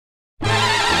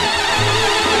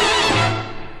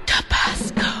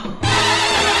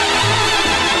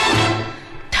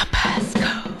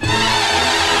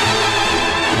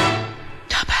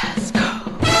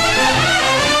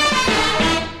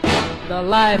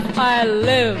life I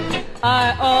live,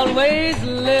 I always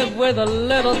live with a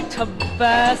little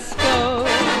Tabasco.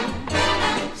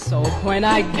 So when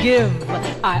I give,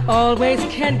 I always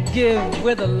can give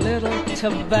with a little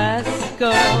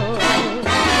Tabasco.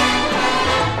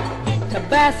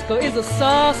 Tabasco is a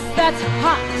sauce that's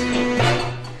hot.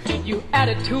 You add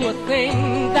it to a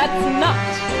thing that's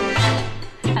not,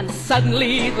 and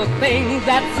suddenly the thing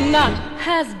that's not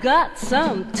has got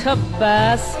some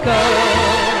Tabasco.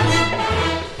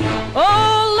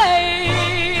 Ole,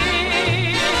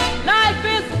 life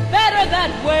is better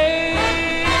that way.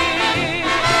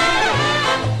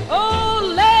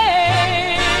 Ole,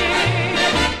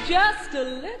 just a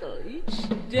little each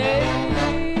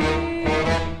day.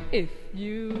 If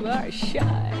you are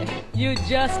shy, you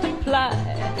just apply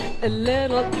a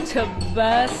little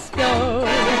Tabasco.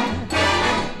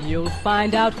 You'll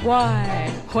find out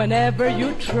why whenever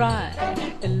you try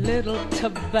a little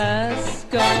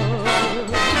Tabasco.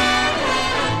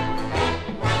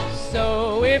 So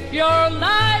if your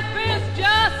life is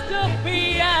just a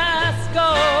fiasco,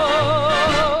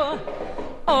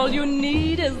 all you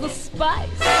need is the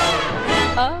spice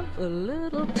of a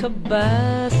little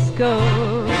Tabasco.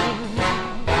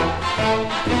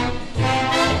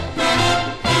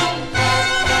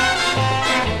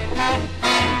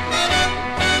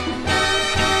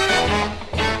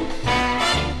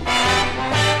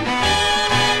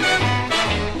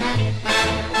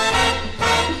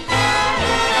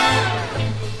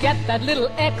 Get that little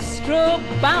extra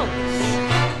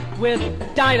bounce with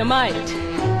dynamite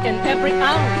in every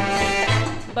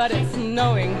ounce. But it's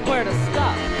knowing where to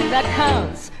stop that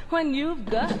counts when you've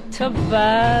got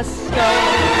Tabasco.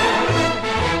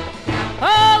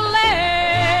 Ole,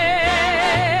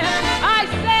 I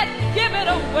said give it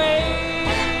away.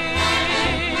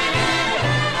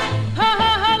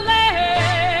 Ole,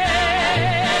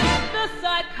 the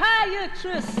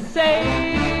psychiatrists say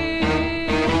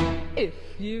if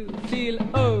you feel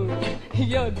old,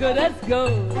 you're good as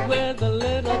gold with a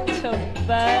little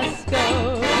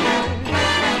Tabasco.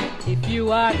 If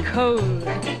you are cold,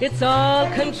 it's all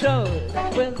controlled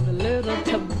with a little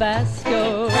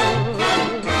Tabasco.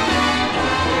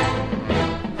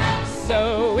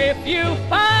 So if you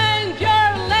find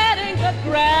you're letting the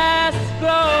grass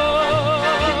grow,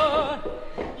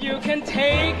 you can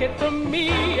take it from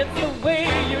me, it's the way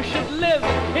you should live.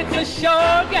 It's a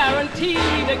sure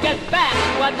guarantee to get back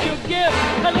what you give.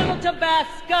 A little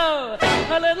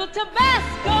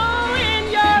Tabasco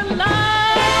in your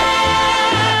life.